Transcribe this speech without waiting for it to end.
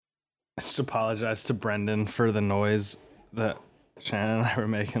I just apologize to Brendan for the noise that Shannon and I were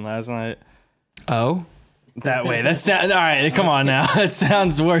making last night. Oh? That way. All right, come on now. That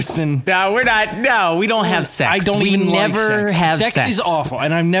sounds worse than... No, we're not. No, we don't have sex. I don't even never like sex. have sex. Sex is awful,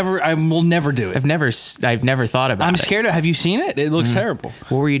 and I will never do it. I've never thought about it. I'm scared of... Have you seen it? It looks terrible.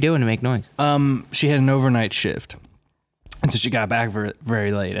 What were you doing to make noise? She had an overnight shift. And so she got back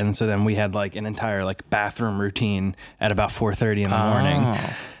very late. And so then we had like an entire like bathroom routine at about 4:30 in the morning.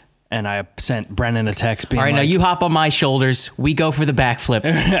 And I sent Brennan a text being all right, like, now you hop on my shoulders. We go for the backflip.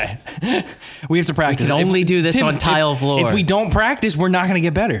 we have to practice. We can only do this on tile floor. If we don't practice, we're not going to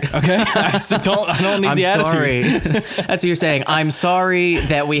get better. Okay? I don't need the attitude. Sorry. That's what you're saying. I'm sorry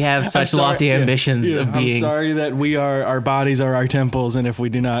that we have such lofty ambitions of being. I'm sorry that our bodies are our temples, and if we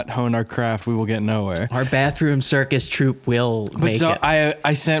do not hone our craft, we will get nowhere. Our bathroom circus troupe will make it.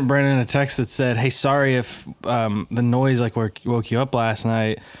 I sent Brennan a text that said, "Hey, sorry if the noise like woke you up last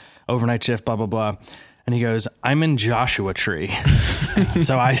night. Overnight shift, blah, blah, blah." And he goes, "I'm in Joshua Tree."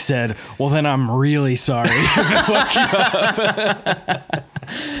 So I said, "Well, then I'm really sorry if it woke you up."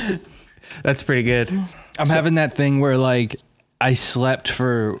 That's pretty good. I'm having that thing where like I slept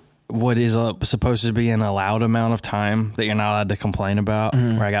for what is supposed to be an allowed amount of time that you're not allowed to complain about,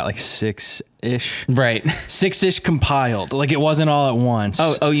 where I got like 6-ish. Right. 6-ish compiled. Like it wasn't all at once.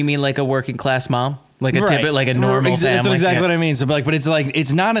 Oh, you mean like a working class mom? Like a typical, like a normal family. That's exactly what I mean. So, but it's like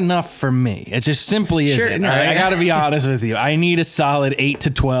it's not enough for me. It just simply isn't. No, right? I got to be honest with you. I need a solid 8 to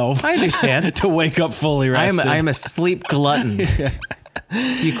 12. I understand. To wake up fully rested. I'm a sleep glutton.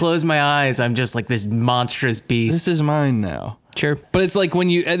 You close my eyes, I'm just like this monstrous beast. This is mine now. Sure. But it's like when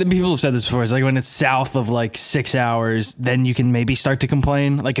people have said this before, it's like when it's south of like 6 hours, then you can maybe start to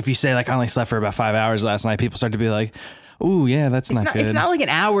complain. Like if you say like I only slept for about 5 hours last night, people start to be like, "Ooh, yeah, that's not good." It's not like an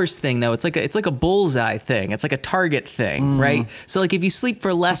hours thing though. It's like a bullseye thing. It's like a target thing, right? So like if you sleep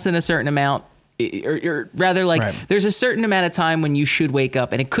for less than a certain amount, or rather like there's a certain amount of time when you should wake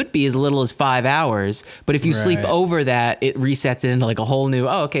up, and it could be as little as 5 hours. But if you sleep over that, it resets it into like a whole new.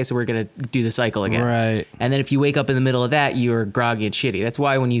 Oh, okay, so we're gonna do the cycle again. Right. And then if you wake up in the middle of that, you're groggy and shitty. That's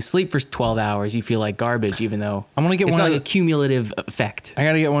why when you sleep for 12 hours, you feel like garbage, even though I'm gonna get it's one like of a cumulative effect. I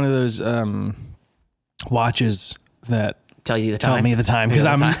gotta get one of those watches that Tell you the time. Tell me the time, because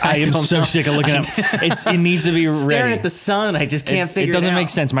I am so sick of looking up. It needs to be ready. Staring at the sun, I just can't figure it out. It doesn't make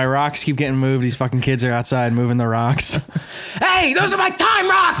sense. My rocks keep getting moved. These fucking kids are outside moving the rocks. Hey, those are my time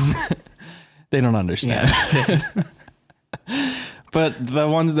rocks. They don't understand. Yeah. But the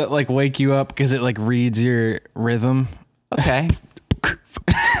ones that like wake you up because it like reads your rhythm. Okay.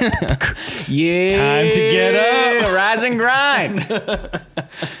 Yeah. Time to get up. Rise and grind.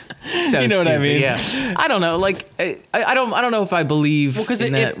 So you know stupid, what I mean? Yeah. I don't know. Like I don't know if I believe because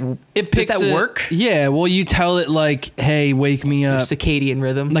in that. It picks does that work? Yeah. Well, you tell it like, "Hey, wake me up." Circadian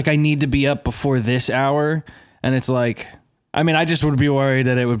rhythm. Like I need to be up before this hour, and it's like. I mean, I just would be worried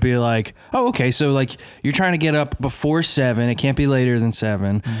that it would be like, oh, okay, so like you're trying to get up before 7. It can't be later than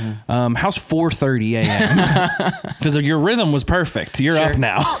 7. Mm-hmm. How's 4:30 a.m.? Because your rhythm was perfect. You're up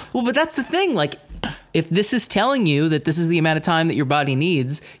now. Well, but that's the thing. Like, if this is telling you that this is the amount of time that your body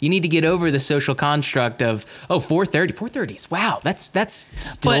needs, you need to get over the social construct of, 4:30. 4:30 is, wow, that's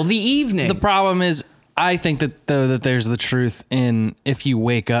still the evening. The problem is, I think that though that there's the truth in if you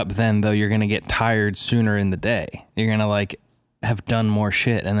wake up then though you're gonna get tired sooner in the day. You're gonna like have done more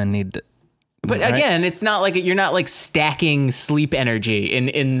shit and then need to. But again, it's not like you're not like stacking sleep energy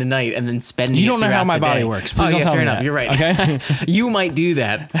in the night and then spending. You don't know how my body day. works. Please don't tell me that. You're right. Okay, you might do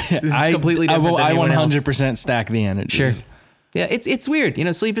that. This is completely different. I 100% stack the energy. Sure. Yeah, it's weird. You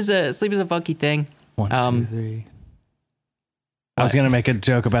know, sleep is a funky thing. 1, 2, 3. I was gonna make a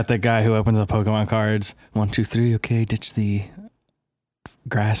joke about that guy who opens up Pokemon cards. 1, 2, 3. Okay, ditch the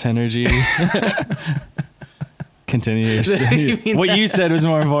grass energy. Continue. What you said was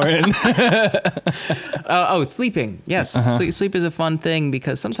more important. Sleeping. Yes, sleep is a fun thing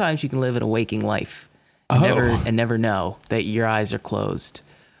because sometimes you can live in a waking life and never know that your eyes are closed.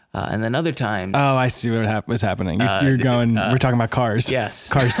 And then other times... Oh, I see what was happening. You're going... we're talking about cars. Yes.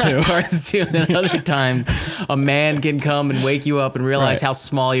 Cars 2. Cars 2. And then other times, a man can come and wake you up and realize how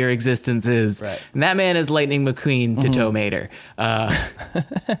small your existence is. Right. And that man is Lightning McQueen to Tow Mater.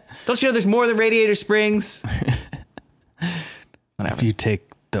 Don't you know there's more than Radiator Springs? If you take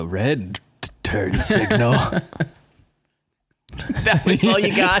the red turn signal... That was all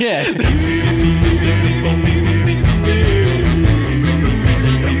you got? Yeah.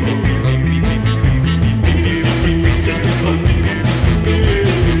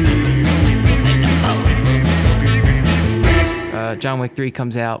 John Wick 3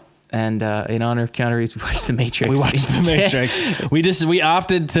 comes out And in honor of Keanu Reeves, we watched The Matrix. We watched The Matrix. We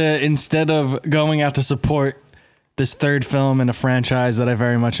opted to, instead of going out to support this third film in a franchise that I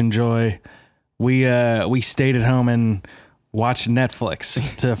very much enjoy, we stayed at home and watched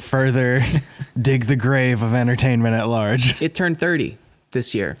Netflix to further dig the grave of entertainment at large. It turned 30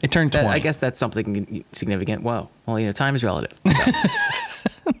 this year. It turned 20. I guess that's something significant. Whoa. Well, time is relative. So.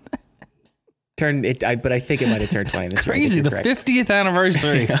 But I think it might have turned 20 this year. Crazy, the 50th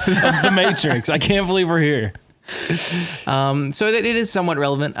anniversary of The Matrix. I can't believe we're here. So it is somewhat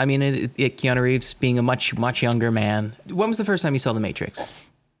relevant. I mean, Keanu Reeves being a much, much younger man. When was the first time you saw The Matrix?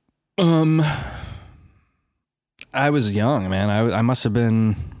 I was young, man. I must have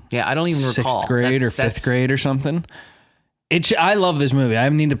been I don't even recall. 6th grade or 5th grade or something. I love this movie. I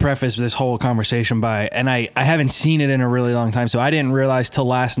need to preface this whole conversation by, and I haven't seen it in a really long time, so I didn't realize till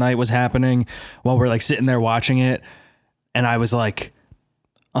last night was happening while we're like sitting there watching it, and I was like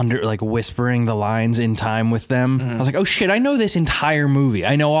whispering the lines in time with them. I was like, oh shit, I know this entire movie.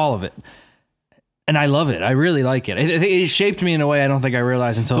 I know all of it. And I love it. I really like it. It shaped me in a way I don't think I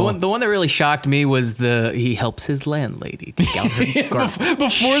realized until... The one that really shocked me was he helps his landlady take out her garbage.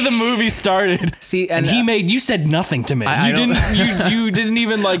 Before the movie started. See, and you said nothing to me. You didn't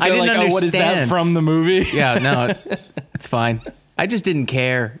even like, go like, oh, what is that from the movie? Yeah, no, it's fine. I just didn't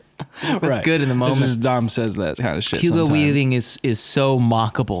care. It's good in the moment. Just Dom says that kind of shit. Hugo sometimes. Weaving is so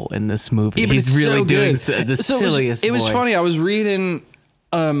mockable in this movie. He's really doing the silliest It was funny. I was reading...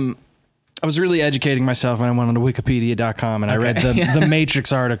 I was really educating myself, and I went on to Wikipedia.com, and I read the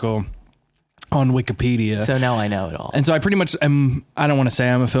Matrix article on Wikipedia. So now I know it all. And so I pretty much am, I don't want to say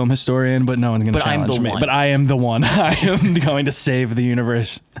I'm a film historian, but no one's going to challenge me. But I am the one. I am going to save the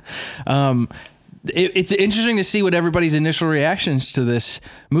universe. It's interesting to see what everybody's initial reactions to this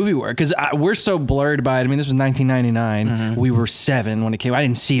movie were, because we're so blurred by it. I mean, this was 1999. We were 7 when it came. I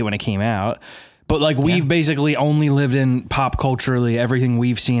didn't see it when it came out. But like we've basically only lived in pop culturally. Everything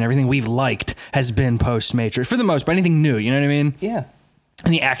we've seen, everything we've liked has been post Matrix for the most part. Anything new, you know what I mean? Yeah.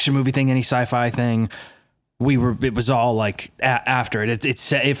 Any action movie thing, any sci-fi thing, it was all like after it.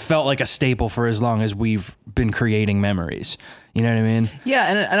 It felt like a staple for as long as we've been creating memories. You know what I mean?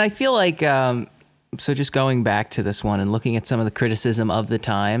 Yeah, and I feel like so just going back to this one and looking at some of the criticism of the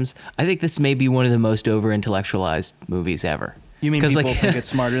times, I think this may be one of the most over-intellectualized movies ever. You mean people think it's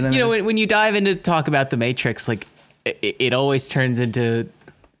smarter than you know, when you dive into talk about The Matrix, like it always turns into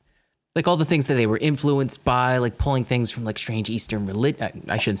like all the things that they were influenced by, like pulling things from like strange Eastern religion.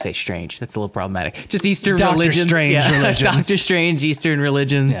 I shouldn't say strange. That's a little problematic. Just Eastern religions. Religions. Doctor Strange, Eastern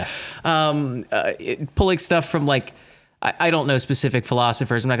religions. Yeah. Pulling stuff from like, I don't know specific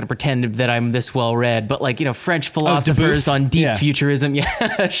philosophers. I'm not going to pretend that I'm this well read, but like, French philosophers on deep futurism. Yeah.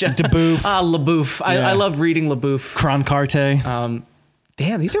 Debouf. LaBouffe. Yeah. I love reading LaBouffe. Cronquarte.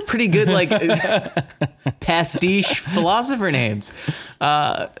 Damn, these are pretty good, like pastiche philosopher names.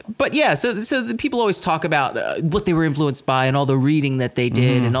 But yeah, so the people always talk about what they were influenced by and all the reading that they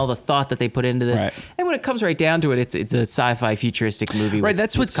did and all the thought that they put into this. Right. And when it comes right down to it, it's a sci-fi futuristic movie. Right.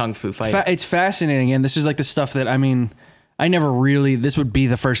 That's what's kung fu fighting. It's fascinating, and this is like the stuff that I never really. This would be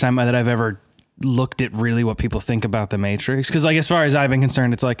the first time that I've ever looked at really what people think about The Matrix, because like as far as I've been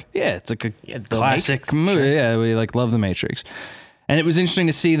concerned, it's like it's like a classic Matrix, movie. Sure. Yeah, we like love The Matrix. And it was interesting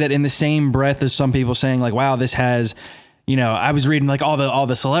to see that in the same breath as some people saying like, wow, this has, I was reading like all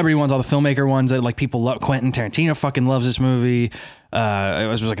the celebrity ones, all the filmmaker ones that like people love. Quentin Tarantino fucking loves this movie. It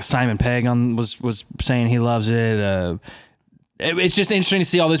was like a Simon Pegg was saying he loves it. It's just interesting to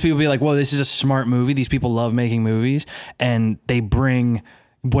see all those people be like, whoa, this is a smart movie. These people love making movies, and they bring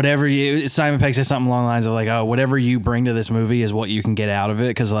whatever Simon Pegg says something along the lines of like, oh, whatever you bring to this movie is what you can get out of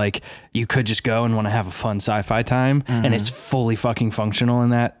it. Cause like you could just go and want to have a fun sci-fi time and it's fully fucking functional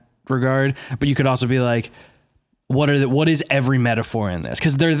in that regard. But you could also be like, what is every metaphor in this?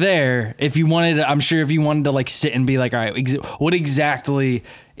 Cause they're there. If you wanted to, I'm sure if you wanted to like sit and be like, all right, what exactly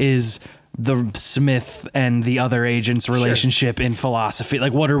is the Smith and the other agents' relationship in philosophy?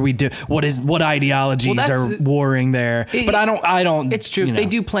 Like, what are we do? What ideologies are warring there? But I don't. It's true. They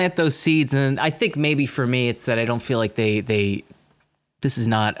do plant those seeds, and I think maybe for me, it's that I don't feel like they. This is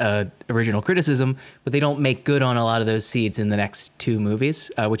not original criticism, but they don't make good on a lot of those seeds in the next 2 movies,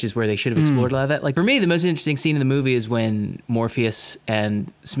 which is where they should have explored a lot of that. Like for me, the most interesting scene in the movie is when Morpheus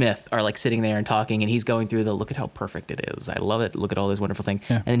and Smith are like sitting there and talking, and he's going through look at how perfect it is. I love it. Look at all this wonderful thing.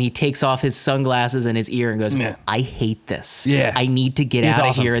 Yeah. And then he takes off his sunglasses and his ear and goes, I hate this. Yeah. I need to get out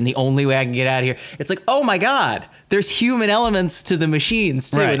of here. And the only way I can get out of here, it's like, oh my God, there's human elements to the machines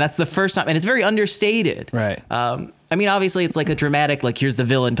too. Right. And that's the first time. And it's very understated. Right. I mean, obviously, it's like a dramatic, like, here's the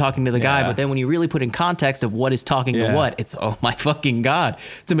villain talking to the guy. Yeah. But then when you really put in context of what is talking to what, it's, oh my fucking God.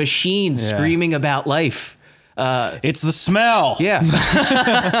 It's a machine screaming about life. It's the smell. Yeah.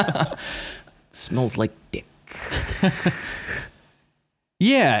 It smells like dick.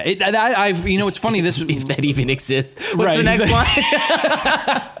 Yeah. I've it's funny. This If that even exists. What's Right, the next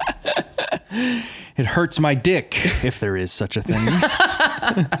line? It hurts my dick, if there is such a thing.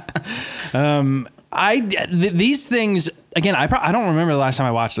 These things, again, I don't remember the last time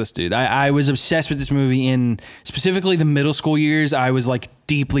I watched this, dude. I was obsessed with this movie in specifically the middle school years. I was like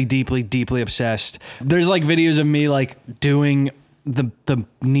deeply, deeply, deeply obsessed. There's like videos of me like doing the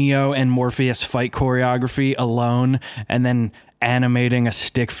Neo and Morpheus fight choreography alone and then animating a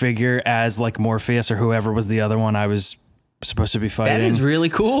stick figure as like Morpheus or whoever was the other one I was supposed to be fighting. That is really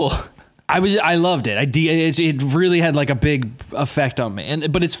cool. I loved it. It really had like a big effect on me.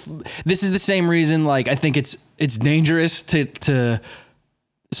 But this is the same reason. Like I think it's dangerous to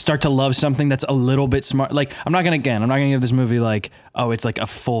start to love something that's a little bit smart. Like I'm not gonna give this movie like, oh, it's like a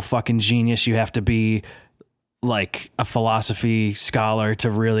full fucking genius. You have to be like a philosophy scholar to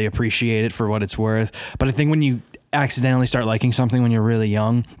really appreciate it for what it's worth. But I think when you accidentally start liking something when you're really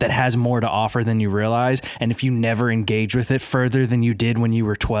young that has more to offer than you realize, and if you never engage with it further than you did when you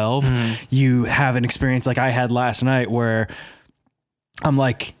were 12, you have an experience like I had last night where I'm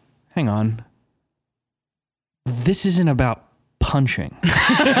like, hang on, this isn't about punching.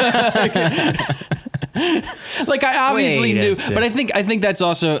 Like I obviously knew, but I think that's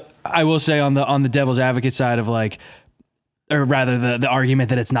also, I will say on the devil's advocate side of like, or rather the argument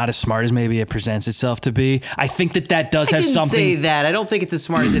that it's not as smart as maybe it presents itself to be. I think that does have something. I didn't say that. I don't think it's as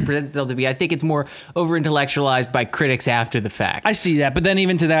smart as it presents itself to be. I think it's more over intellectualized by critics after the fact. I see that, but then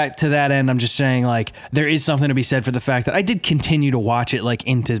even to that end, I'm just saying like there is something to be said for the fact that I did continue to watch it like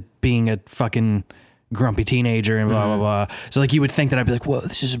into being a fucking grumpy teenager and blah blah blah. So like you would think that I'd be like, whoa,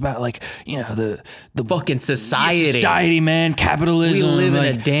 this is about like, the fucking society, man, capitalism. We live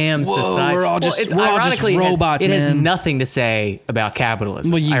like, in a damn society. We're all just robots. It has man. nothing to say about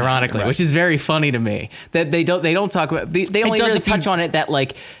capitalism. Well, ironically, right. which is very funny to me that they don't talk about. They only really touch on it that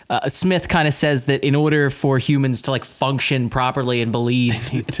like Smith kind of says that in order for humans to like function properly and believe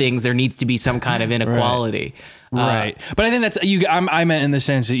things, there needs to be some kind of inequality. Right. But I think that's I meant in the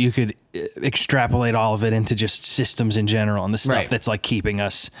sense that you could extrapolate all of it into just systems in general and the stuff that's like keeping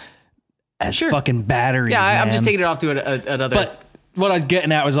us as fucking batteries. Yeah, man. I'm just taking it off to another. But what I was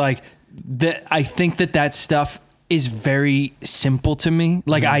getting at was like that. I think that stuff is very simple to me.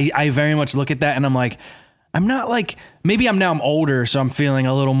 Like I very much look at that and I'm like, I'm not like, maybe I'm older, so I'm feeling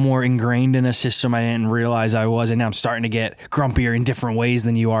a little more ingrained in a system I didn't realize I was, and now I'm starting to get grumpier in different ways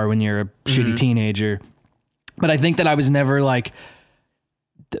than you are when you're a shitty teenager. But I think that I was never like,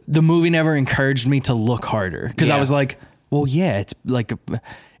 the movie never encouraged me to look harder because I was like, well, yeah, it's like,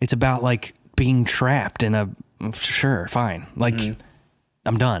 it's about like being trapped in a, sure, fine. Like,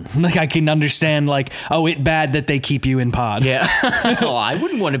 I'm done. Like I can understand like, oh, it's bad that they keep you in pod. Yeah. Oh, I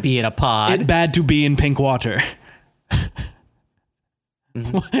wouldn't want to be in a pod. It's bad to be in pink water.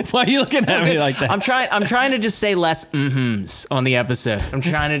 Why are you looking at me like that? I'm trying to just say less mm-hms on the episode. I'm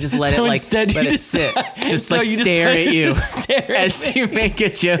trying to just let it like instead let you it sit. Just so like you stare at you stare as you make a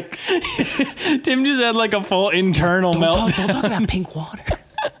joke. Tim just had like a full internal meltdown. Don't talk about pink water.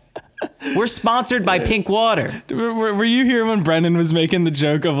 We're sponsored by Pink Water. Were you here when Brendan was making the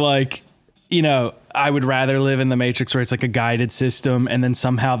joke of like, I would rather live in the Matrix where it's like a guided system, and then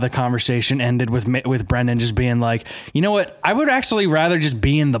somehow the conversation ended with Brendan just being like, you know what? I would actually rather just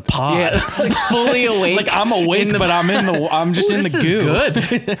be in the pod, like fully awake. Like I'm awake, but I'm just in the goo. Good.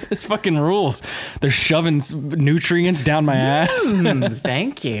 This fucking rules. They're shoving nutrients down my ass.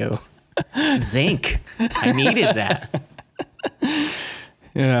 Thank you, zinc. I needed that.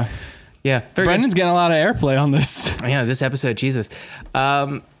 Yeah. Yeah. Brendan's getting a lot of airplay on this. Yeah, this episode, Jesus.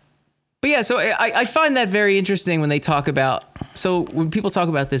 But yeah, so I find that very interesting when they talk about, so when people talk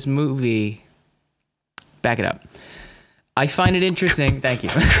about this movie, back it up. I find it interesting. Thank you.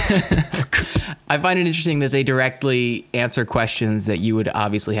 I find it interesting that they directly answer questions that you would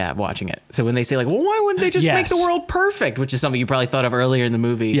obviously have watching it. So when they say like, well, why wouldn't they just make the world perfect? Which is something you probably thought of earlier in the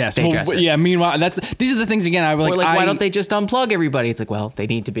movie. Yes. Meanwhile, these are the things again. Why don't they just unplug everybody? It's like, well, they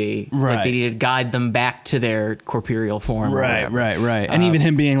need to be like they need to guide them back to their corporeal form. Right. And even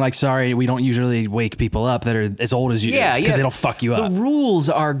him being like, sorry, we don't usually wake people up that are as old as you. Yeah. Because it'll fuck you up. The rules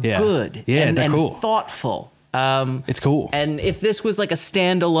are good. Yeah, they're cool. Thoughtful. It's cool. And if this was like a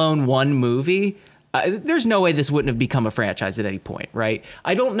standalone one movie, there's no way this wouldn't have become a franchise at any point, right?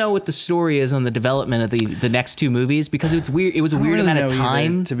 I don't know what the story is on the development of the next two movies because it's weird. It was a weird amount of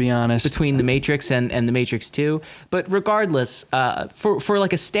time, either, to be honest, between The Matrix and The Matrix 2. But regardless, for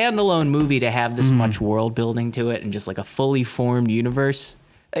like a standalone movie to have this much world building to it and just like a fully formed universe,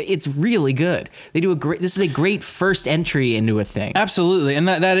 it's really good. They do this is a great first entry into a thing. Absolutely, and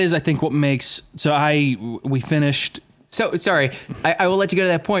that is, I think, what makes. So we finished. So sorry, I will let you go to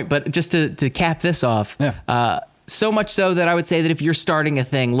that point, but just to cap this off, so much so that I would say that if you're starting a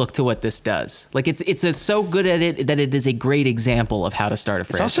thing, look to what this does. Like it's so good at it that it is a great example of how to start a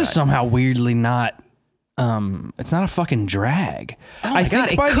franchise. It's also somehow weirdly not. It's not a fucking drag. Oh my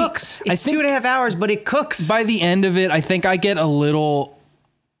God, it cooks. It's 2.5 hours, but it cooks. By the end of it, I think I get a little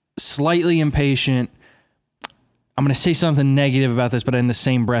slightly impatient. I'm going to say something negative about this, but in the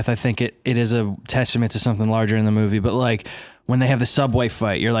same breath, I think it is a testament to something larger in the movie. But like when they have the subway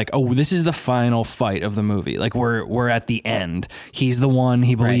fight, you're like, oh, this is the final fight of the movie. Like we're at the end. He's the one.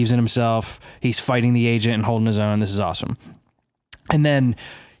 He believes in himself. He's fighting the agent and holding his own. This is awesome. And then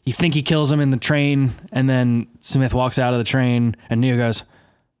you think he kills him in the train, and then Smith walks out of the train, and Neo goes,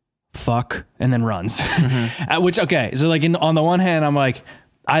 fuck, and then runs. Which, okay, so like on the one hand, I'm like,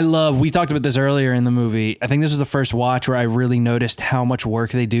 we talked about this earlier in the movie. I think this was the first watch where I really noticed how much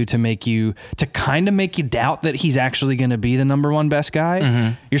work they do to kind of make you doubt that he's actually going to be the number one best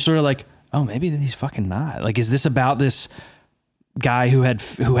guy. You're sort of like, oh, maybe he's fucking not. Like, is this about this guy who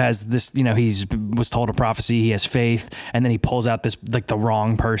has this, was told a prophecy, he has faith, and then he pulls out this, like, the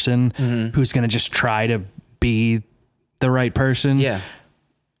wrong person who's going to just try to be the right person. Yeah.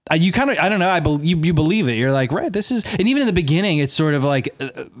 You kind of, I don't know, you believe it. You're like, right, this is, and even in the beginning, it's sort of like,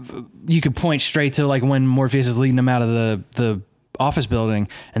 you could point straight to like when Morpheus is leading him out of the office building,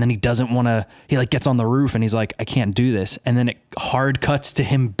 and then he doesn't want to, he like gets on the roof and he's like, I can't do this. And then it hard cuts to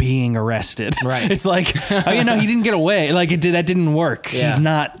him being arrested. Right. It's like, oh, he didn't get away. Like that didn't work. Yeah. He's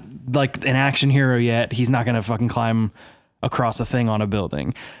not like an action hero yet. He's not going to fucking climb across a thing on a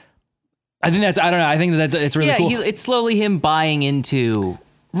building. I think that's, I don't know. I think that it's really cool. It's slowly him buying into,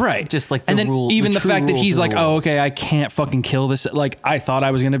 right, just like the and then rule, even the fact that he's like, oh, oh, okay, I can't fucking kill this. Like I thought I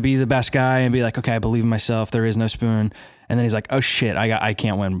was gonna be the best guy and be like, okay, I believe in myself. There is no spoon. And then he's like, oh shit, I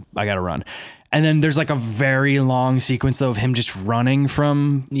can't win. I gotta run. And then there's like a very long sequence though of him just running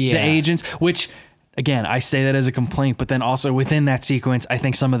from the agents, which again, I say that as a complaint, but then also within that sequence, I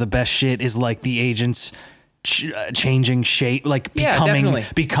think some of the best shit is like the agents changing shape, like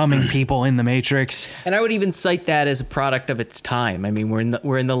becoming people in the Matrix. And I would even cite that as a product of its time. I mean, we're in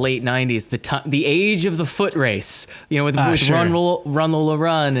the late 90s, the age of the foot race, with sure. Run Lola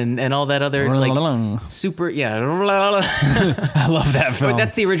Run and all that other like super I love that film. But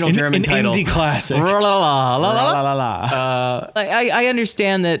that's the original German title. Indie classic. I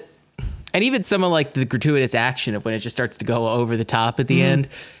understand that. And even some of like the gratuitous action of when it just starts to go over the top at the end,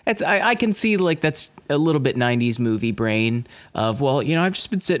 I can see like that's a little bit 90s movie brain of, well, I've just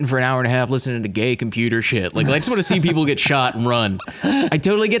been sitting for an hour and a half listening to gay computer shit. Like I just want to see people get shot and run. I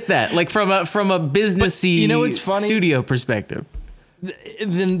totally get that. Like from a businessy it's funny? studio perspective.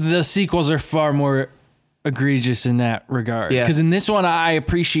 Then the sequels are far more egregious in that regard. Yeah. Because in this one, I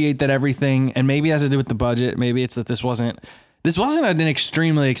appreciate that everything, and maybe it has to do with the budget. Maybe it's that this wasn't an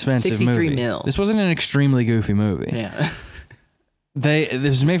extremely expensive 63 movie. mil. This wasn't an extremely goofy movie. Yeah. This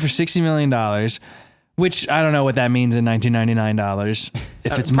was made for $60 million, which I don't know what that means in $1999.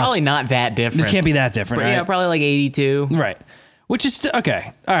 If it's probably not that different. It can't be that different, right? Yeah, probably like 82. Right. Which is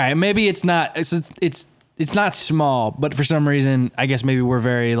okay. All right. Maybe it's not. It's not small, but for some reason, I guess maybe we're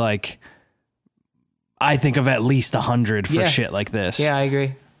very like. I think of at least 100 for shit like this. Yeah, I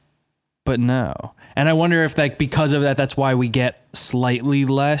agree. But no. And I wonder if like because of that, that's why we get slightly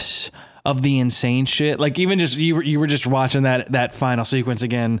less of the insane shit. Like even just you were just watching that final sequence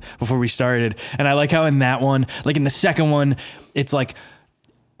again before we started, and I like how in that one, like in the second one, it's like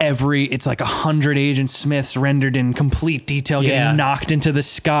 100 Agent Smiths rendered in complete detail getting knocked into the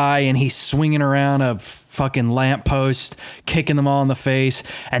sky, and he's swinging around a fucking lamppost, kicking them all in the face,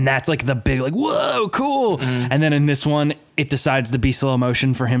 and that's like the big like whoa cool. And then in this one, it decides to be slow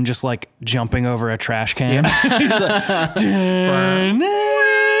motion for him just like jumping over a trash can. He's like,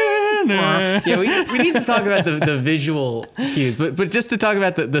 we need to talk about the visual cues, but just to talk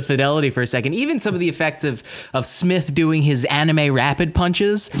about the fidelity for a second, even some of the effects of Smith doing his anime rapid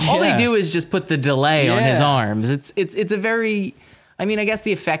punches, all they do is just put the delay on his arms. It's a very, I mean, I guess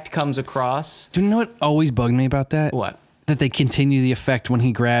the effect comes across. Do you know what always bugged me about that? What? That they continue the effect when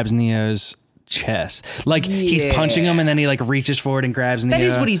he grabs Neo's chest. Like he's punching him and then he like reaches forward and grabs. That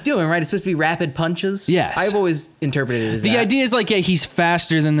is what he's doing, right? It's supposed to be rapid punches. Yes. I've always interpreted it as the idea is like, yeah, he's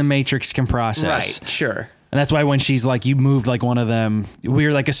faster than the Matrix can process. Right, sure. And that's why when she's like, you moved like one of them, we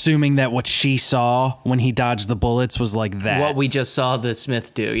were like assuming that what she saw when he dodged the bullets was like that. What we just saw the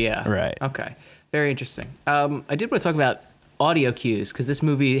Smith do, yeah. Right. Okay. Very interesting. I did want to talk about audio cues because this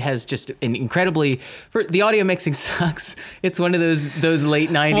movie has just an incredibly the audio mixing sucks. It's one of those late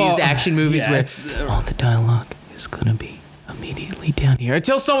 90s action movies where all the dialogue is gonna be immediately down here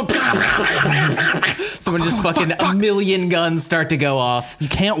until someone just fucking a million guns start to go off. You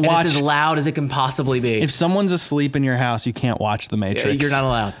can't watch it's as loud as it can possibly be. If someone's asleep in your house, you can't watch The Matrix. You're not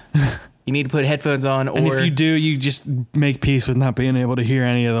allowed. You need to put headphones on, or and if you do, you just make peace with not being able to hear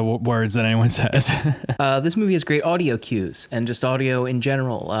any of the words that anyone says. This movie has great audio cues and just audio in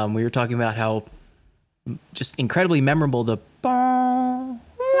general. We were talking about how just incredibly memorable the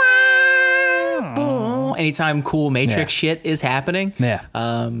anytime cool Matrix shit is happening. Yeah.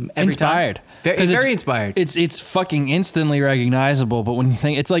 Every inspired. Time. It's very inspired. It's fucking instantly recognizable. But when you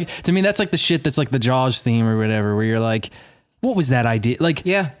think, it's like, to me, that's like the shit that's like the Jaws theme or whatever, where you're like, what was that idea? Like,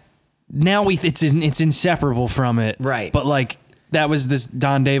 yeah. Now it's inseparable from it. Right. But like, that was this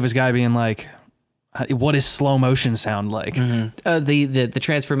Don Davis guy being like, what does slow motion sound like? Mm-hmm. The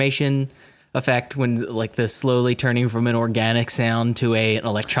transformation effect when like the slowly turning from an organic sound to an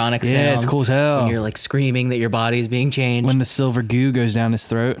electronic sound. Yeah, it's cool as hell. When you're like screaming that your body's being changed. When the silver goo goes down his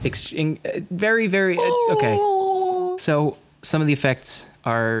throat. Very, very, okay. So some of the effects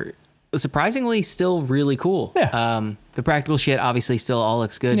are surprisingly still really cool. Yeah. The practical shit obviously still all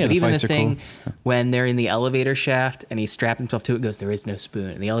looks good, Yeah, but the even the fights are thing cool. when they're in the elevator shaft and he strapped himself to it, goes, there is no spoon,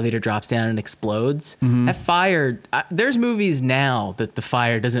 and the elevator drops down and explodes. That fire, there's movies now that the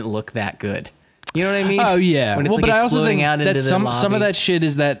fire doesn't look that good. You know what I mean? Oh yeah. When it's like but I also exploding think out into that the some lobby. of that shit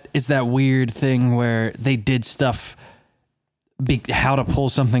is that weird thing where they did stuff. How to pull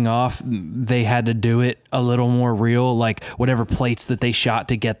something off, they had to do it a little more real, like whatever plates that they shot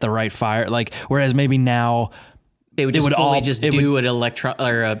to get the right fire. Like, whereas maybe now they would just do an electron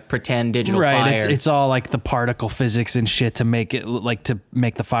or a pretend digital right, fire. It's all like the particle physics and shit to make it like to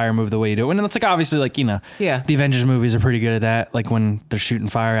make the fire move the way you do. And it's like obviously like, you know, Yeah. the Avengers movies are pretty good at that, like when they're shooting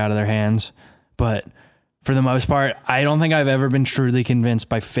fire out of their hands. But for the most part, I don't think I've ever been truly convinced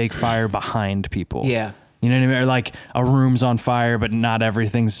by fake fire behind people. Yeah. You know what I mean? Or like a room's on fire, but not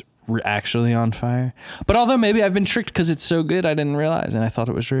everything's actually on fire. But although maybe I've been tricked because it's so good, I didn't realize and I thought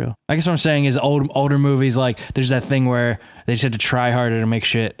it was real. I guess what I'm saying is older movies, like there's that thing where they just had to try harder to make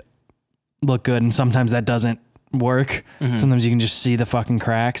shit look good. And sometimes that doesn't work. Sometimes you can just see the fucking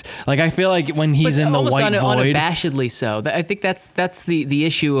cracks. Like I feel like when he's in the white void, unabashedly so. I think that's the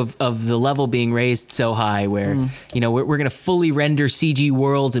issue of the level being raised so high, where you know we're gonna fully render CG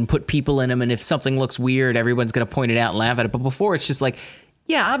worlds and put people in them, and if something looks weird, everyone's gonna point it out and laugh at it. But before, it's just like,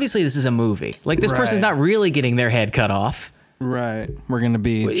 yeah, obviously this is a movie. Like this person's not really getting their head cut off. right? We're gonna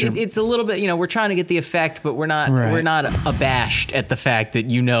be. It's a little bit, you know, we're trying to get the effect, but we're not abashed at the fact that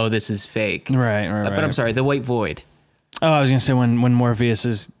you know this is fake. Right. But I'm sorry, the white void. Oh, I was gonna say when Morpheus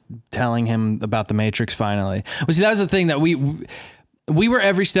is telling him about the Matrix finally. Well, see, that was the thing that we were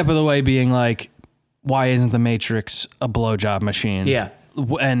every step of the way being like, why isn't the Matrix a blowjob machine? Yeah.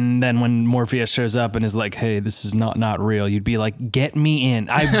 And then when Morpheus shows up and is like, hey, this is not real, you'd be like, get me in.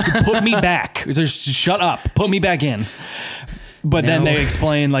 Put me back. Just shut up. Put me back in. But then they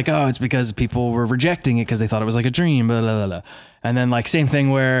explain like, oh, it's because people were rejecting it because they thought it was like a dream, blah, blah, blah, blah. And then like same thing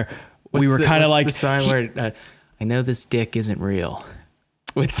where we were kind of like the sign where I know this dick isn't real.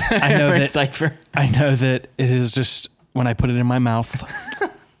 I know that Cypher. I know that it is just when I put it in my mouth,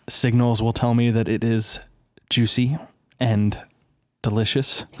 signals will tell me that it is juicy and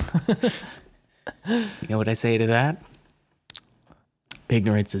delicious. You know what I say to that?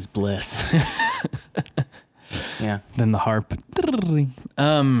 Ignorance is bliss. Yeah. Then the harp.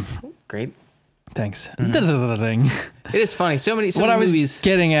 Great. Thanks. It is funny. So many what I was movies.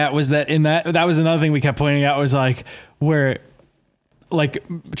 getting at was that that was another thing we kept pointing out was like where like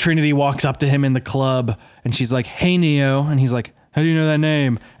Trinity walks up to him in the club and she's like, hey Neo, and he's like, how do you know that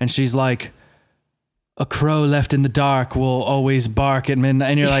name? And she's like, a crow left in the dark will always bark at midnight.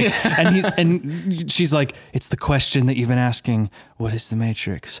 And you're like, and she's like, it's the question that you've been asking. What is the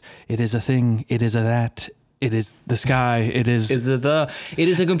Matrix? It is a thing. It is a that. It is the sky. It is. It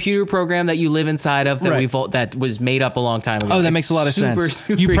is a computer program that you live inside of that that was made up a long time ago. Oh, that makes a lot of sense.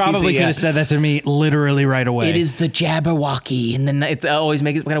 You probably could have said that to me literally right away. It is the Jabberwocky, and then it's always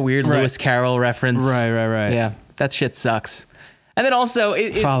makes kind of weird Lewis Carroll reference. Right. Yeah, that shit sucks. And then also,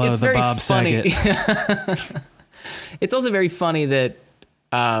 it's the very Bob funny. Saget. It's also very funny that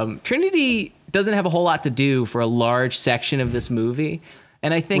Trinity doesn't have a whole lot to do for a large section of this movie.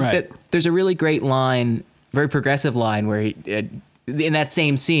 And I think that there's a really great line, very progressive line, where he, in that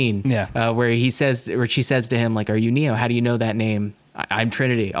same scene, where she says to him, like, "Are you Neo? How do you know that name?" "I'm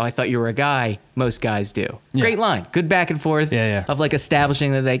Trinity." "Oh, I thought you were a guy. Most guys do." Yeah. Great line. Good back and forth of like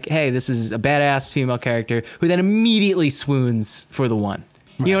establishing that, like, hey, this is a badass female character who then immediately swoons for the one.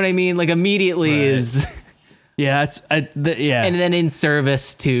 You know what I mean? Like immediately is. Yeah, and then in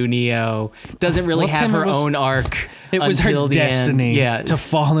service to Neo, doesn't really have her own arc. It was her destiny to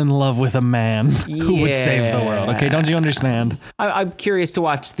fall in love with a man who would save the world. Okay, don't you understand? I'm curious to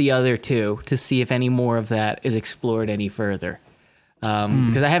watch the other two to see if any more of that is explored any further.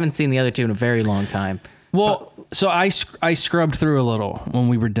 Because I haven't seen the other two in a very long time. Well, so I scrubbed through a little when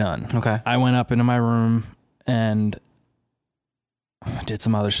we were done. Okay. I went up into my room and did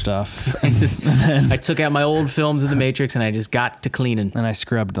some other stuff. I took out my old films of The Matrix and I just got to cleaning. And I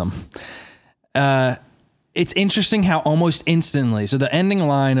scrubbed them. It's interesting how almost instantly, so the ending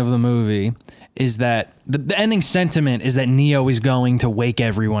line of the movie is that, the ending sentiment is that Neo is going to wake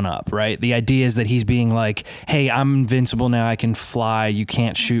everyone up, right? The idea is that he's being like, hey, I'm invincible now, I can fly, you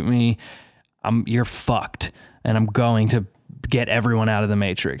can't shoot me, you're fucked, and I'm going to get everyone out of the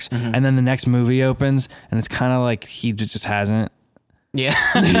Matrix. Mm-hmm. And then the next movie opens, and it's kind of like he just hasn't.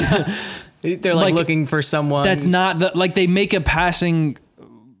 Yeah. They're like looking for someone. That's not like they make a passing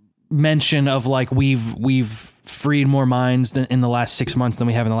mention of like, we've freed more minds in the last 6 months than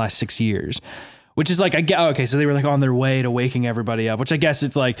we have in the last 6 years. Which is like, I get, okay, so they were like on their way to waking everybody up, which I guess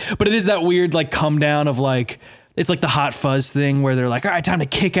it's like, but it is that weird like come down of like, it's like the Hot Fuzz thing where they're like, all right, time to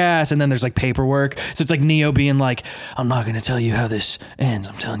kick ass. And then there's like paperwork. So it's like Neo being like, I'm not going to tell you how this ends.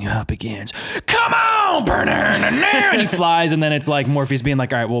 I'm telling you how it begins. Come on, and he flies. And then it's like Morpheus being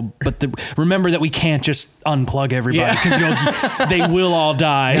like, all right, well, but remember that we can't just unplug everybody because they will all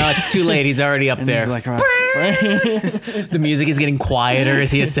die. No, it's too late. He's already up there. He's like, right. The music is getting quieter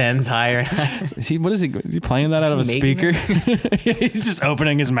as he ascends higher. What is he playing that out of a speaker? He's just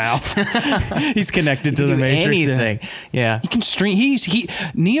opening his mouth. He's connected to the Matrix. Anything. Yeah. He can stream.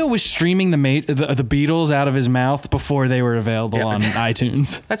 Neo was streaming the Beatles out of his mouth before they were available on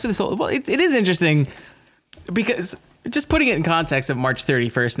iTunes. That's what this whole. Well, it is interesting because just putting it in context of March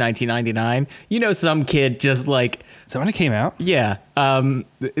 31st, 1999. You know, some kid just like. Is that when it came out? Yeah. Some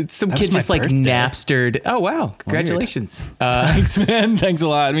kid just like Napstered. Oh wow! Congratulations. Thanks, man. Thanks a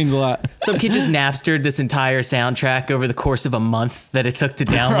lot. It means a lot. Some kid just Napstered this entire soundtrack over the course of a month that it took to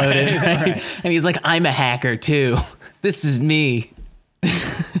download it. Right? And he's like, "I'm a hacker too. This is me."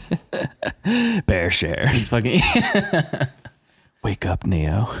 Bear share. He's fucking. Wake up,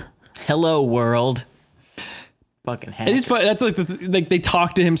 Neo. Hello, world. Fucking hacker. It is fun. That's like like they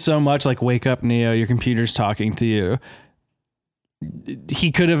talk to him so much, like, wake up, Neo, your computer's talking to you.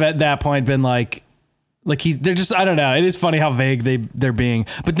 He could have at that point been like they're just, I don't know. It is funny how vague they're being,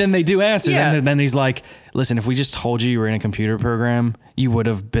 but then they do answer. Yeah. Then he's like, listen, if we just told you were in a computer program, you would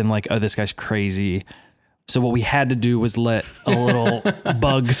have been like, oh, this guy's crazy. So what we had to do was let a little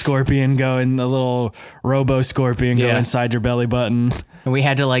bug scorpion go and a little robo scorpion go inside your belly button. And we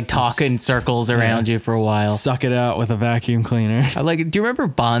had to like talk in circles around you for a while. Suck it out with a vacuum cleaner. Do you remember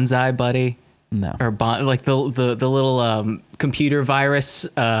Bonsai Buddy? No. Or like the little computer virus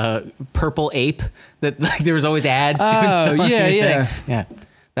purple ape that like there was always ads to and stuff. Yeah.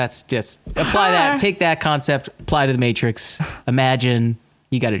 That's just apply that. Take that concept, apply to the Matrix. Imagine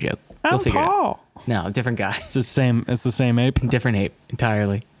you got a joke. We'll figure it out. No, different guy. It's the same ape. Different ape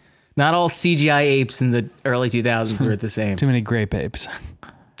entirely. Not all CGI apes in the early 2000s were the same. Too many grape apes.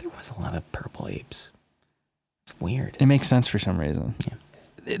 There was a lot of purple apes. It's weird. It makes sense for some reason.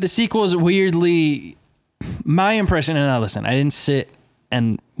 Yeah. The sequel is weirdly, my impression, and now listen, I didn't sit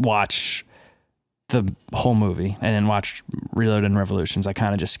and watch the whole movie. I didn't watch Reloaded and Revolutions. I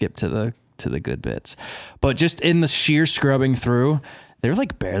kind of just skipped to the good bits. But just in the sheer scrubbing through, they're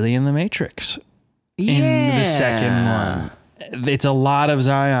like barely in the Matrix. In the second one. It's a lot of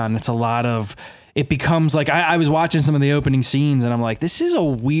Zion. It's a lot of, it becomes like, I was watching some of the opening scenes and I'm like, this is a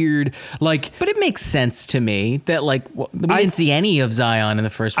weird, like. But it makes sense to me that like, we didn't see any of Zion in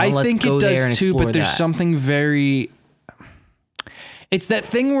the first one. I think it does too, but there's something very, it's that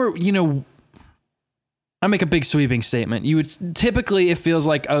thing where, you know, I make a big sweeping statement. You would typically, it feels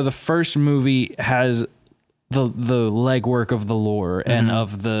like, oh, the first movie has the legwork of the lore and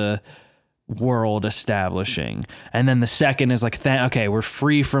of the, world establishing, and then the second is like, okay, we're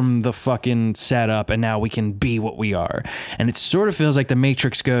free from the fucking setup, and now we can be what we are. And it sort of feels like the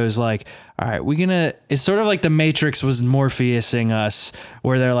Matrix goes like, all right, it's sort of like the Matrix was Morpheusing us,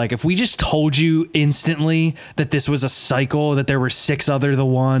 where they're like, if we just told you instantly that this was a cycle, that there were 6 other the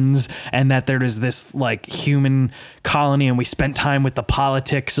ones, and that there is this like human colony, and we spent time with the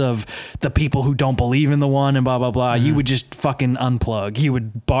politics of the people who don't believe in the one, and blah blah blah, you would just fucking unplug. You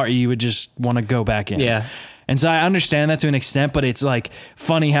would just want to go back in. Yeah. And so I understand that to an extent, but it's like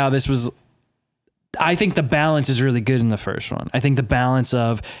funny how this was. I think the balance is really good in the first one. I think the balance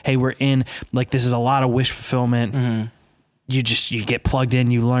of, hey, we're in, like, this is a lot of wish fulfillment. Mm-hmm. You get plugged in,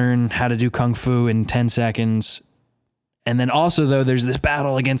 you learn how to do Kung Fu in 10 seconds. And then also, though, there's this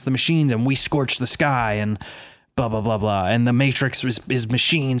battle against the machines, and we scorch the sky, and blah, blah, blah, blah. And the Matrix is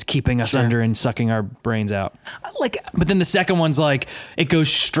machines keeping us under and sucking our brains out. But then the second one's like, it goes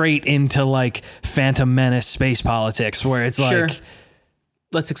straight into like Phantom Menace space politics, where it's like,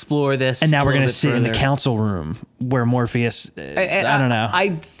 let's explore this. And now we're going to sit in the council room where Morpheus, I don't know.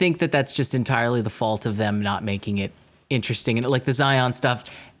 I think that's just entirely the fault of them not making it interesting. And like the Zion stuff,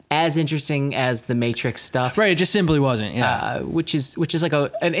 as interesting as the Matrix stuff. Right, it just simply wasn't, yeah. Which is like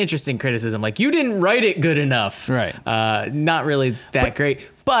an interesting criticism. Like, you didn't write it good enough. Right. Not really that great.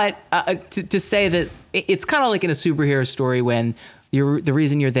 But to say that it's kind of like in a superhero story when the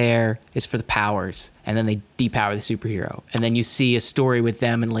reason you're there is for the powers, and then they depower the superhero, and then you see a story with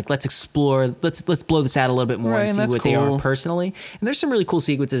them, and like, let's explore, let's blow this out a little bit more, and see what they are personally. And there's some really cool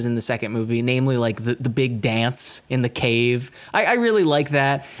sequences in the second movie, namely like the big dance in the cave. I really like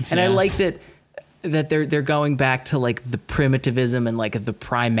that, and I like that they're going back to like the primitivism and like the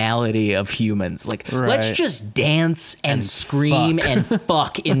primality of humans. Like, let's just dance and scream and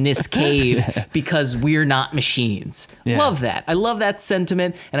fuck in this cave because we're not machines. Yeah. Love that. I love that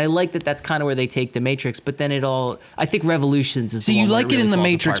sentiment, and I like that that's kind of where they take the Matrix. But then I think Revolutions is. See, you like it in the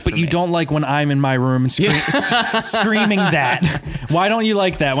Matrix, but you don't like when I'm in my room and screaming that. Why don't you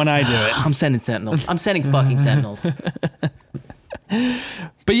like that when I do it? I'm sending sentinels. I'm sending fucking sentinels.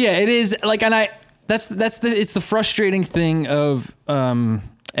 But yeah, it is like, and it's the frustrating thing of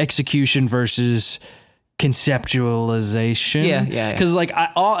execution versus conceptualization. Yeah. Because like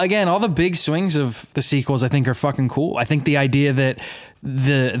all the big swings of the sequels, I think, are fucking cool. I think the idea that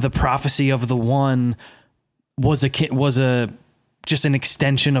the prophecy of the one was just an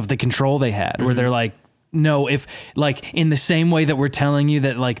extension of the control they had, where they're like, no, if like in the same way that we're telling you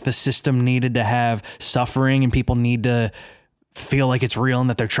that like the system needed to have suffering and people need to feel like it's real and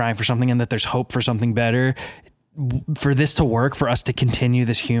that they're trying for something and that there's hope for something better, for this to work, for us to continue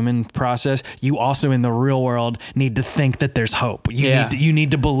this human process, you also in the real world need to think that there's hope. You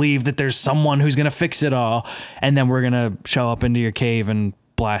need to believe that there's someone who's going to fix it all, and then we're going to show up into your cave and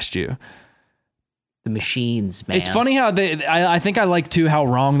blast you. The machines, man. It's funny how I think I like too how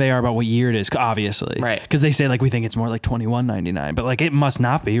wrong they are about what year it is, obviously. Right. Because they say like, we think it's more like 2199, but like it must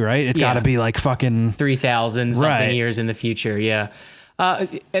not be, right? It's got to be like fucking 3,000 something years in the future. Yeah.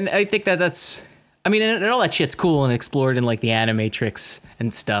 And I think that's, I mean, and all that shit's cool and explored in like the Animatrix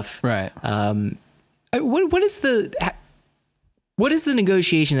and stuff. Right. What is the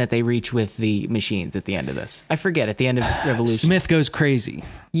negotiation that they reach with the machines at the end of this? I forget. At the end of Revolution, Smith goes crazy.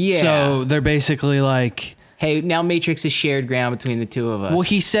 Yeah. So they're basically like, hey, now Matrix is shared ground between the two of us. Well,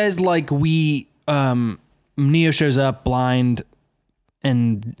 he says like Neo shows up blind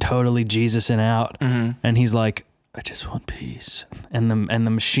and totally Jesus-ing out, and he's like, I just want peace. And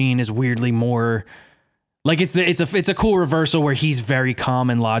the machine is weirdly more like, it's a cool reversal where he's very calm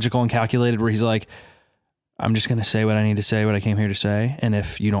and logical and calculated, where he's like, I'm just going to say what I need to say, what I came here to say. And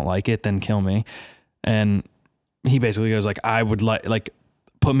if you don't like it, then kill me. And he basically goes like, I would like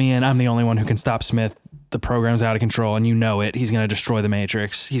put me in. I'm the only one who can stop Smith. The program's out of control and you know it. He's going to destroy the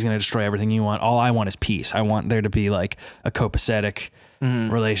Matrix. He's going to destroy everything you want. All I want is peace. I want there to be like a copacetic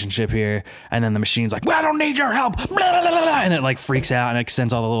relationship here. And then the machine's like, well, I don't need your help. Blah, blah, blah, blah. And it like freaks out and it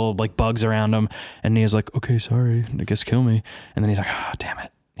sends all the little like bugs around him. And Neo's like, okay, sorry. I guess kill me. And then he's like, oh, damn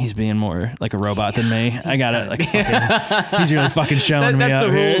it. He's being more like a robot than me. I got it. Like, he's really fucking showing me that's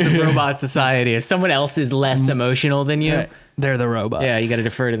up the rules here. of robot society. If someone else is less emotional than you, they're the robot. Yeah, you got to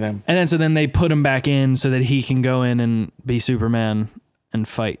defer to them. And then they put him back in so that he can go in and be Superman and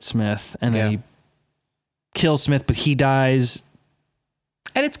fight Smith. And then he kills Smith, but he dies.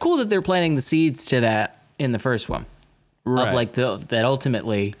 And it's cool that they're planting the seeds to that in the first one. Right. Of like that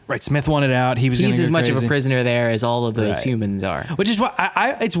ultimately, right? Smith wanted out. He's as much of a prisoner there as all of those humans are. Which is what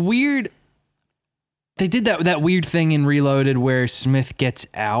it's weird. They did that weird thing in Reloaded where Smith gets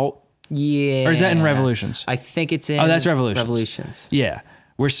out. Yeah. Or is that in Revolutions? I think it's in. Oh, that's Revolutions. Revolutions. Yeah,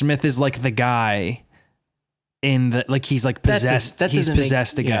 where Smith is like the guy in the, like he's like possessed. He's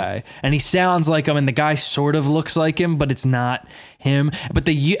possessed a guy, and he sounds like him, and the guy sort of looks like him, but it's not him. But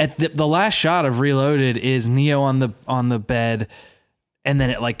the last shot of Reloaded is Neo on the bed, and then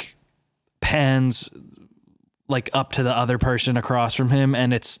it like pans like up to the other person across from him,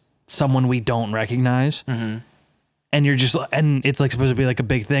 and it's someone we don't recognize. Mm-hmm. And you're just, and it's like supposed to be like a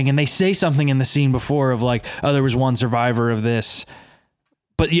big thing. And they say something in the scene before of like, oh, there was one survivor of this.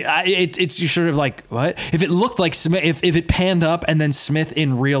 But it's you're sort of like, what? If it looked like Smith, if it panned up and then Smith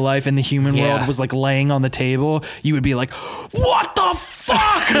in real life in the human world was like laying on the table, you would be like, what the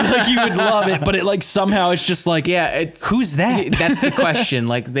fuck? Like you would love it. But it like somehow it's just like, who's that? That's the question.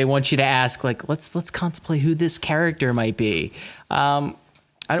 Like they want you to ask, like, let's contemplate who this character might be.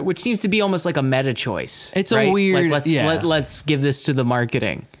 Which seems to be almost like a meta choice. It's a weird, like let's give this to the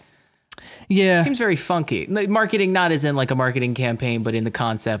marketing. Yeah. It seems very funky. Marketing, not as in like a marketing campaign, but in the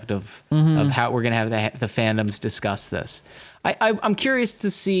concept of how we're going to have the fandoms discuss this. I'm curious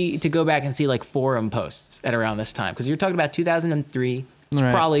to go back and see like forum posts at around this time. Because you're talking about 2003. It's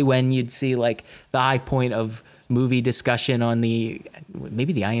probably when you'd see like the high point of movie discussion on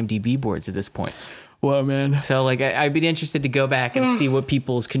maybe the IMDb boards at this point. Whoa, man. So like I'd be interested to go back and see what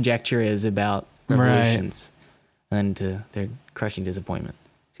people's conjecture is about Revolutions and their crushing disappointment.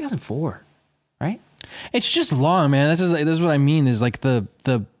 2004. Right? It's just long, man. This is what I mean is like the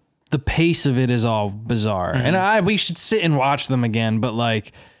pace of it is all bizarre. Mm-hmm. And we should sit and watch them again, but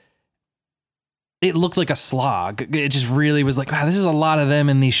like it looked like a slog. It just really was like, wow, this is a lot of them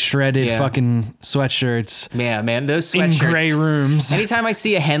in these shredded fucking sweatshirts. Yeah, man, those sweatshirts in gray rooms. Anytime I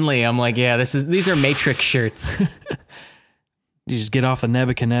see a Henley, I'm like, yeah, these are Matrix shirts. You just get off the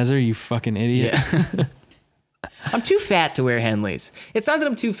Nebuchadnezzar, you fucking idiot. Yeah. I'm too fat to wear Henleys. It's not that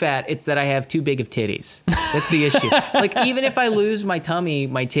I'm too fat, it's that I have too big of titties. That's the issue. Like, even if I lose my tummy,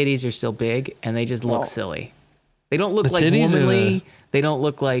 my titties are still big, and they just look silly. They don't look like womanly. They don't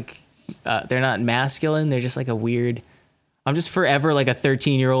look like, they're not masculine. They're just like a weird, I'm just forever like a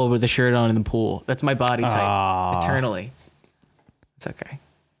 13-year-old with a shirt on in the pool. That's my body type. Eternally. It's okay.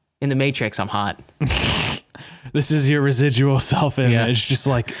 In the Matrix, I'm hot. This is your residual self-image, just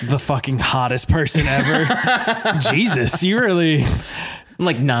like the fucking hottest person ever. Jesus, you really... I'm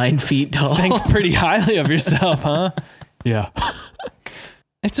like 9 feet tall. Think pretty highly of yourself, huh? Yeah.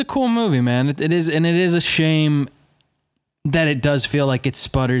 It's a cool movie, man. It is, and it is a shame that it does feel like it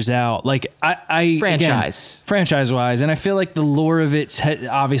sputters out. Like franchise-wise, and I feel like the lore of it's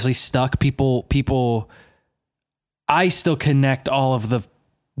obviously stuck. People. I still connect all of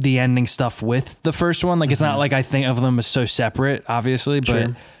the ending stuff with the first one. Like, it's not like I think of them as so separate, obviously,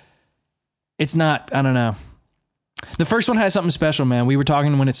 but it's not, I don't know. The first one has something special, man. We were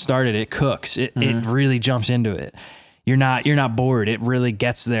talking when it started, it cooks. It really jumps into it. You're not bored. It really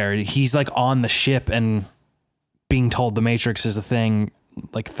gets there. He's like on the ship and being told the Matrix is the thing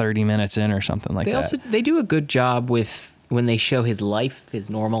like 30 minutes in or something like that. They do a good job with when they show his life, his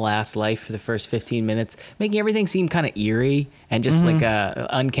normal ass life for the first 15 minutes, making everything seem kind of eerie and just like a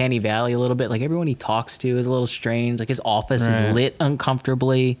uncanny valley a little bit. Like everyone he talks to is a little strange. Like his office is lit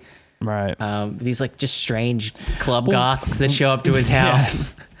uncomfortably. Right. These like just strange club goths that show up to his house. Yeah.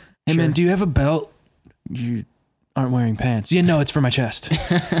 Hey man, do you have a belt? You aren't wearing pants. Yeah, no, it's for my chest.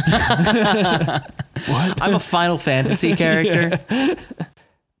 What? I'm a Final Fantasy character. Yeah.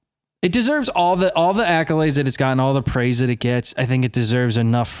 It deserves all the accolades that it's gotten, all the praise that it gets. I think it deserves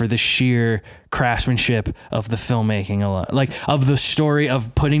enough for the sheer craftsmanship of the filmmaking alone. Like, of the story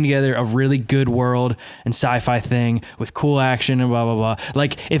of putting together a really good world and sci-fi thing with cool action and blah, blah, blah.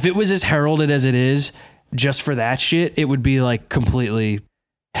 Like, if it was as heralded as it is, just for that shit, it would be like completely...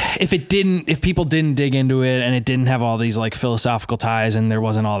 If people didn't dig into it and it didn't have all these like philosophical ties and there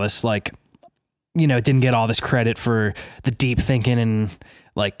wasn't all this like, you know, it didn't get all this credit for the deep thinking and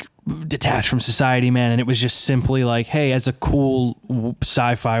like detached from society, man. And it was just simply like, hey, as a cool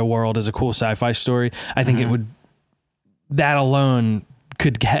sci-fi world, as a cool sci-fi story, I think it would, that alone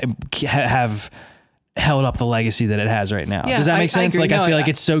could have held up the legacy that it has right now. Yeah, does that make sense? Like, I feel like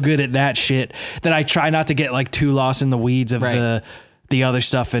it's so good at that shit that I try not to get like too lost in the weeds of the other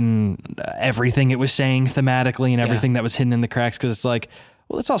stuff and everything it was saying thematically and everything that was hidden in the cracks. Cause it's like,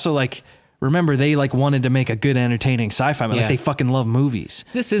 well, it's also like, remember, they like wanted to make a good, entertaining sci-fi. Like they fucking love movies.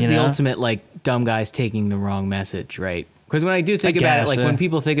 This is the ultimate like dumb guys taking the wrong message, right? Because when I do think about it, like when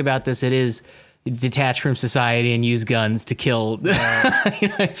people think about this, it is detached from society and use guns to kill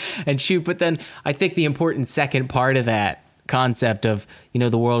and shoot. But then I think the important second part of that concept of, you know,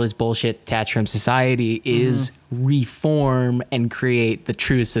 the world is bullshit, detached from society, is reform and create the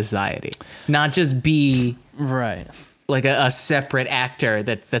true society, not just be like a separate actor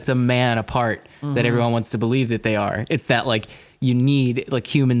that's a man apart that everyone wants to believe that they are. It's that like you need, like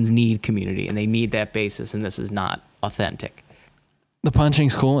humans need community and they need that basis, and this is not authentic. The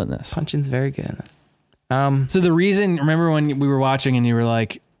punching's cool in this. Punching's very good in this. So the reason, remember when we were watching and you were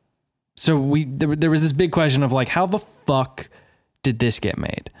like, so there was this big question of like, how the fuck did this get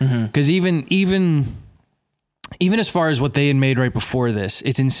made? Because even as far as what they had made right before this,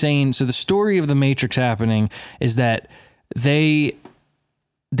 it's insane. So the story of The Matrix happening is that they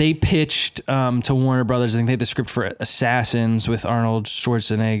pitched to Warner Brothers. I think they had the script for Assassins with Arnold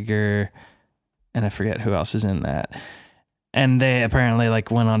Schwarzenegger, and I forget who else is in that. And they apparently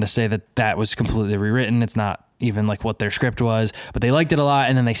like went on to say that was completely rewritten. It's not even like what their script was, but they liked it a lot.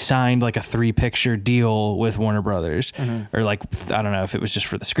 And then they signed like a 3-picture deal with Warner Brothers, or like, I don't know if it was just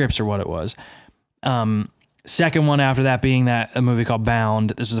for the scripts or what it was. Second one after that being a movie called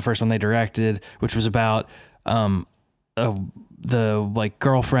Bound. This was the first one they directed, which was about the like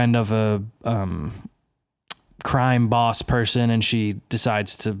girlfriend of a crime boss person, and she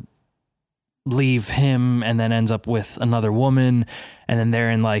decides to leave him and then ends up with another woman, and then they're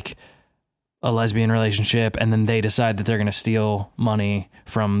in like a lesbian relationship, and then they decide that they're going to steal money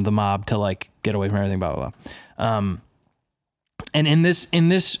from the mob to like get away from everything, blah blah blah. And in this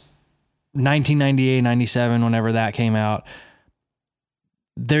 1998, 97, whenever that came out,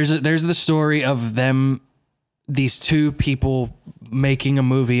 there's the story of them, these two people making a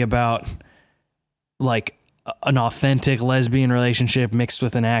movie about like an authentic lesbian relationship mixed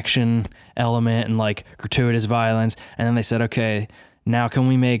with an action element and like gratuitous violence. And then they said, okay, now can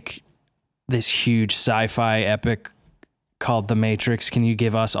we make this huge sci-fi epic called The Matrix? Can you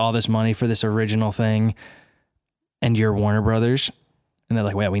give us all this money for this original thing? And you're Warner Brothers. And they're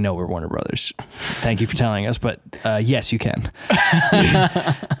like, well, we know we're Warner Brothers. Thank you for telling us. But yes, you can.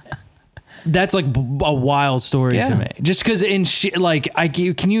 That's like a wild story to me. Just because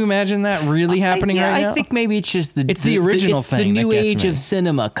can you imagine that really happening right now? I think maybe it's just the original thing. The new age of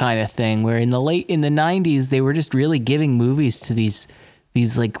cinema kind of thing, where in the 90s they were just really giving movies to these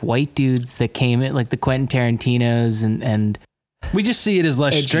like white dudes that came in, like the Quentin Tarantinos and we just see it as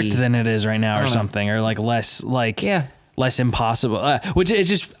less edgy. Strict than it is right now, or something, or like less like less impossible. Which it's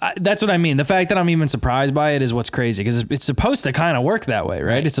just that's what I mean. The fact that I'm even surprised by it is what's crazy, because it's supposed to kind of work that way,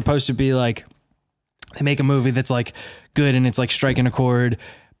 right? It's supposed to be like they make a movie that's like good and it's like striking a chord,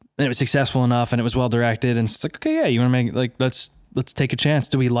 and it was successful enough and it was well directed, and it's like, okay, yeah, you want to make like let's take a chance.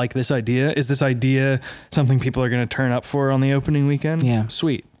 Do we like this idea? Is this idea something people are going to turn up for on the opening weekend? Yeah,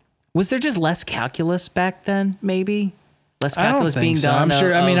 sweet. Was there just less calculus back then? Maybe. Less calculus being so. done. I'm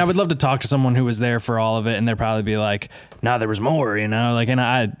sure. I mean, I would love to talk to someone who was there for all of it, and they'd probably be like, "No, there was more," you know. Like, and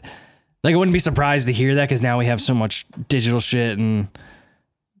I wouldn't be surprised to hear that, because now we have so much digital shit, and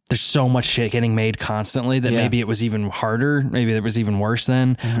there's so much shit getting made constantly that maybe it was even harder. Maybe it was even worse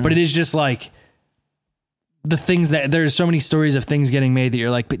then. But it is just like the things that there's so many stories of things getting made that you're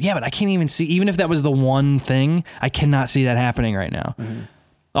like, but I can't even see. Even if that was the one thing, I cannot see that happening right now.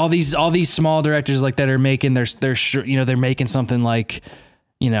 All these small directors like that are making they're making something like,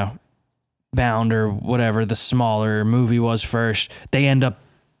 you know, Bound or whatever the smaller movie was first. They end up,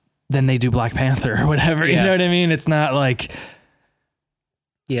 then they do Black Panther or whatever. You know what I mean? It's not like,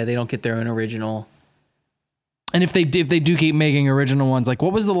 they don't get their own original. And if they do keep making original ones, like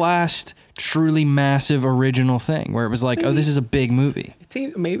what was the last truly massive original thing where it was like, oh, this is a big movie? It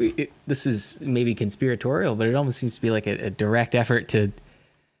seems this is maybe conspiratorial, but it almost seems to be like a direct effort to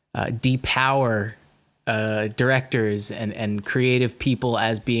depower directors and creative people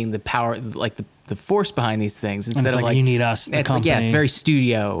as being the power, like the force behind these things. Instead of like, you need us, the company. It's very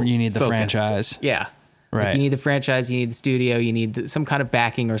studio. You need the focused. franchise. Yeah. Right. Like you need the franchise, you need the studio, you need some kind of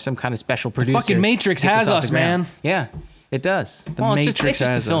backing or some kind of special producer. The fucking Matrix has us, man. Yeah, it does. It's just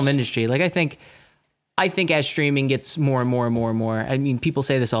the film industry. Like I think as streaming gets more and more and more and more, I mean, people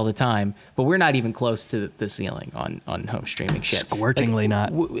say this all the time, but we're not even close to the ceiling on home streaming shit. Squirtingly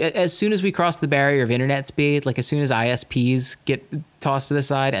not. As soon as we cross the barrier of internet speed, like as soon as ISPs get tossed to the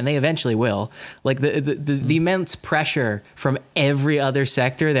side, and they eventually will, like the immense pressure from every other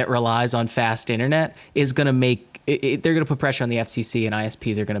sector that relies on fast internet is going to make it, they're going to put pressure on the FCC, and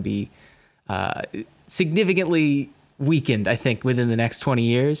ISPs are going to be significantly weakened, I think, within the next 20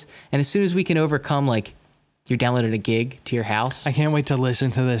 years. And as soon as we can overcome, like, you're downloading a gig to your house. I can't wait to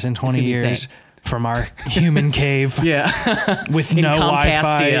listen to this in 20 years insane. From our human cave. With no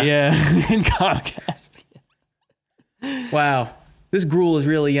Wi-Fi. In Comcast. Wow. This gruel is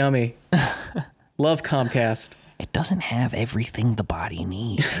really yummy. Love Comcast. It doesn't have everything the body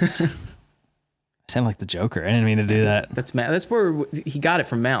needs. Sound like the Joker. I didn't mean to do that. That's where he got it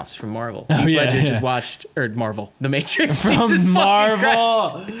from Mouse from Marvel. Oh, yeah, Ledger yeah. just watched Marvel, The Matrix From Jesus Marvel.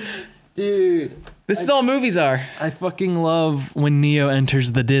 fucking Christ. Dude. This is all movies are. I fucking love when Neo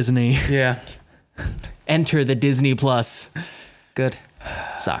enters the Disney. Yeah. Enter the Disney Plus. Good.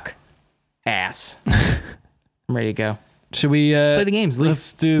 Suck. Ass. I'm ready to go. Should we play the games, Lee.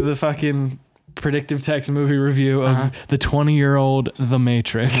 Let's do the fucking predictive text movie review of the 20-year-old The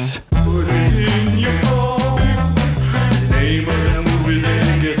Matrix. Put it in your phone. The name of that movie,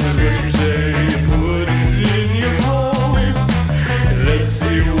 then this is what you say. Put it in your phone. And let's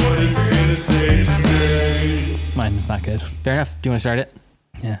see what it's gonna say today. Mine's not good. Fair enough. Do you want to start it?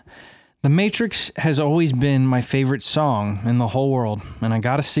 Yeah. The Matrix has always been my favorite song in the whole world, and I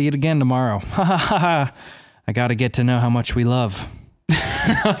gotta see it again tomorrow. Ha ha ha ha. I gotta get to know how much we love.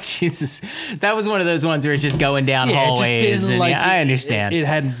 Oh, Jesus. That was one of those ones where it's just going down hallways. I understand. It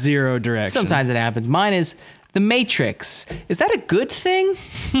had zero direction. Sometimes it happens. Mine is The Matrix. Is that a good thing?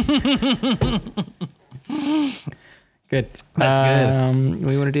 Good. That's good.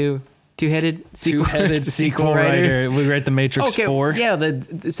 We want to do two-headed sequel writer. We write The Matrix 4. Yeah,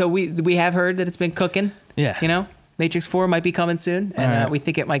 so we have heard that it's been cooking. Yeah. You know, Matrix 4 might be coming soon, and right. we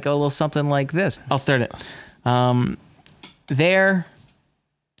think it might go a little something like this. I'll start it. There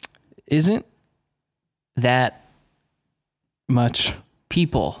Isn't that much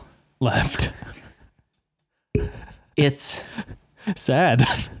people. left. It's Sad.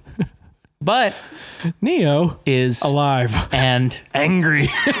 but Neo is alive. and Angry.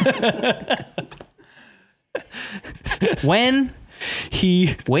 when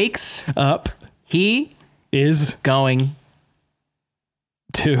He wakes up he is going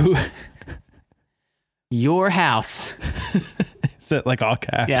to... your house. Is it like all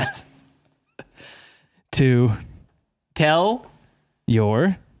caps? Yes. To Tell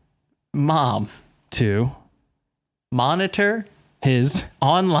your... mom To monitor his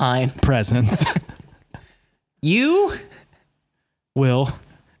online. presence. You Will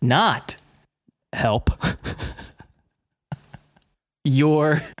not help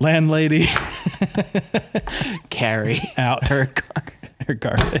your landlady carry out her her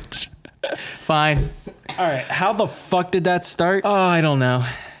garbage. fine. All right, how the fuck did that start? Oh, I don't know.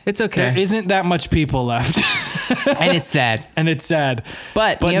 It's okay. There isn't that much people left. And it's sad. And it's sad.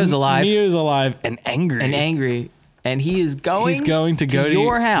 But Neo's alive. Neo's alive and angry. And angry. And he is going He's going to go to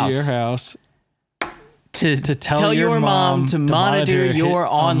your house. To your house. To tell your mom to monitor your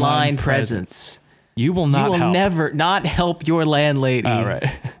his online presence. You will not You will help. never not help your landlady. All right.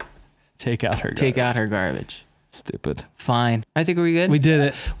 Take out her Take garbage. out her garbage. Stupid. Fine. I think we're good. We did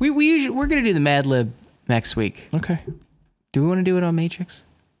it. We're gonna do the Mad Lib next week. Okay. Do we want to do it on Matrix?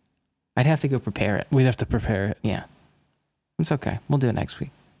 I'd have to go prepare it. We'd have to prepare it. Yeah. It's okay. We'll do it next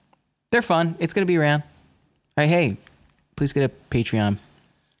week. They're fun. It's gonna be around. All right, hey, please get a Patreon.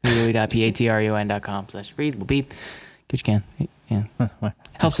 patreon.com/reasonablebeep. Get what you can. Yeah.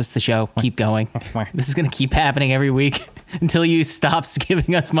 Helps us the show keep going. This is gonna keep happening every week until you stop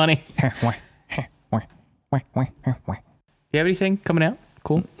giving us money. You have anything coming out?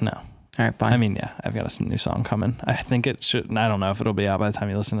 Cool. No. All right, fine. I mean, yeah, I've got a new song coming. I think it should. I don't know if it'll be out by the time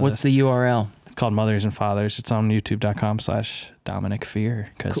you listen to What's this. the URL? It's called Mothers and Fathers. It's on youtube.com/Dominic Fear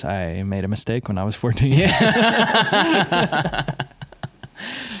because I made a mistake when I was 14.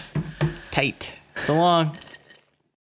 Tight. So long.